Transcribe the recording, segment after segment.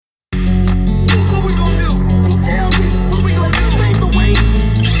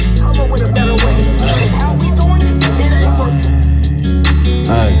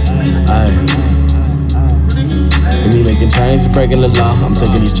chains and breaking the law. I'm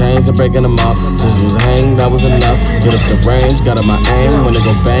taking these chains and breaking them off. Since it was a hang, that was enough. Get up the range, got up my aim. When they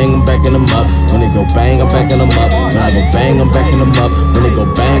go bang, I'm backing them up. When they go bang, I'm backing them up. When I go bang, I'm backing them up. When they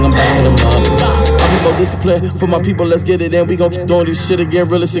go bang, I'm backing them up. More discipline for my people, let's get it in. We gon' keep doing this shit again.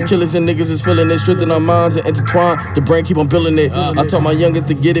 Realistic killers and niggas is feeling it. Strengthen our minds and intertwine. The brain keep on building it. I taught my youngest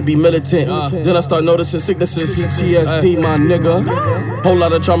to get it, be militant. Then I start noticing sicknesses, PTSD, my nigga. Whole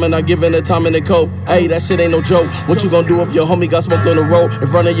lot of trauma, not giving it time and the cope. Hey, that shit ain't no joke. What you gon' do if your homie got smoked on the road? In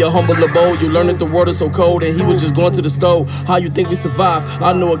front of your humble abode, you learn that the world is so cold and he was just going to the stove. How you think we survived?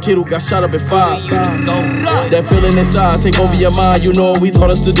 I know a kid who got shot up at 5. That feeling inside, take over your mind. You know what we taught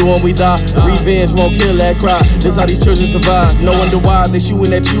us to do when we die. Revenge won't kill that cry. This how these children survive. No wonder why they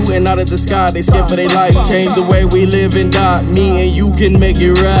shooting at you and not at the sky. They scared for their life. Change the way we live and die. Me and you can make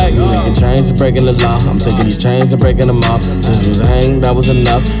it right. You making chains and breaking the law. I'm taking these chains and breaking them off. Since it was a hang, that was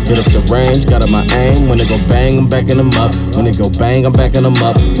enough. Get up the range, got up my aim. When they go bang, I'm backing them up. When they go bang, I'm backing them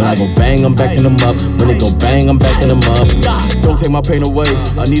up. When I go bang, I'm backing them up. When they go bang, I'm backing them up. Don't take my pain away.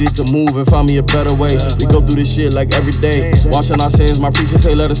 I needed to move and find me a better way. We go through this shit like every day. Washing our sins, my preacher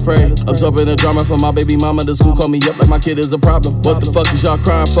say let us pray. Absorbing the drama from my baby mama. The school call me up like my kid is a problem. What the fuck is y'all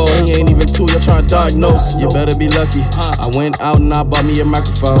crying for? He ain't even 2, y'all trying to diagnose. You better be lucky. I went out and I bought me a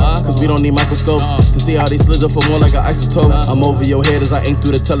microphone. Cause we don't need microscopes to see how they slither for more like an isotope. I'm over your head as I aim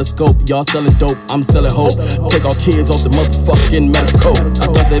through the telescope. Y'all selling dope, I'm selling hope. Take our kids off the motherfucking medical. I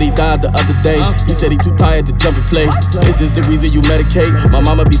thought that he died the other day. He said he too tired to jump and play. Is this the reason you medicate? My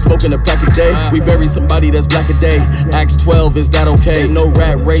mama be smoking a pack a day. We bury somebody that's black a day. Acts 12, is that okay? No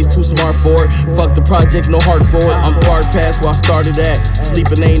rat race, too smart for it. Fuck the projects, no heart for it. I'm far past where I started at.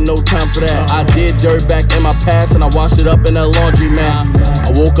 Sleeping ain't no time for that. I did dirt back in my past and I washed it up in that laundry mat.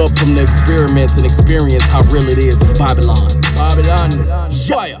 I woke up from the experiments and experienced how real it is in Babylon.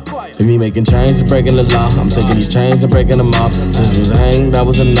 Fire. And me making chains and breaking the law. I'm taking these chains and breaking them off. Since it was a hang, that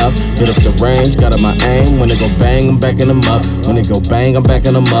was enough. Get up the range, got up my aim. When they go bang, I'm backing them up. When they go bang, I'm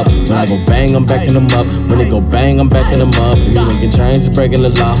backing them up. When I go bang, I'm backing them up. When they go bang, I'm backing them up. And me making chains and breaking the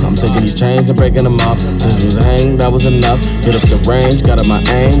law. I'm taking these chains and breaking them off. Since it was a hang, that was enough. Get up the range, got up my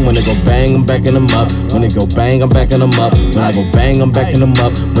aim. When they go bang, I'm backing them up. When they go bang, I'm backing them up. When I go bang, I'm backing them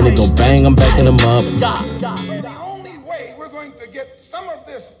up. When they go bang, I'm backing them up. The only way we're going to get some of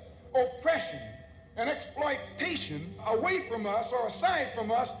this oppression and exploitation away from us or aside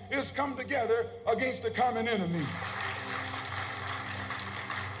from us is come together against the common enemy.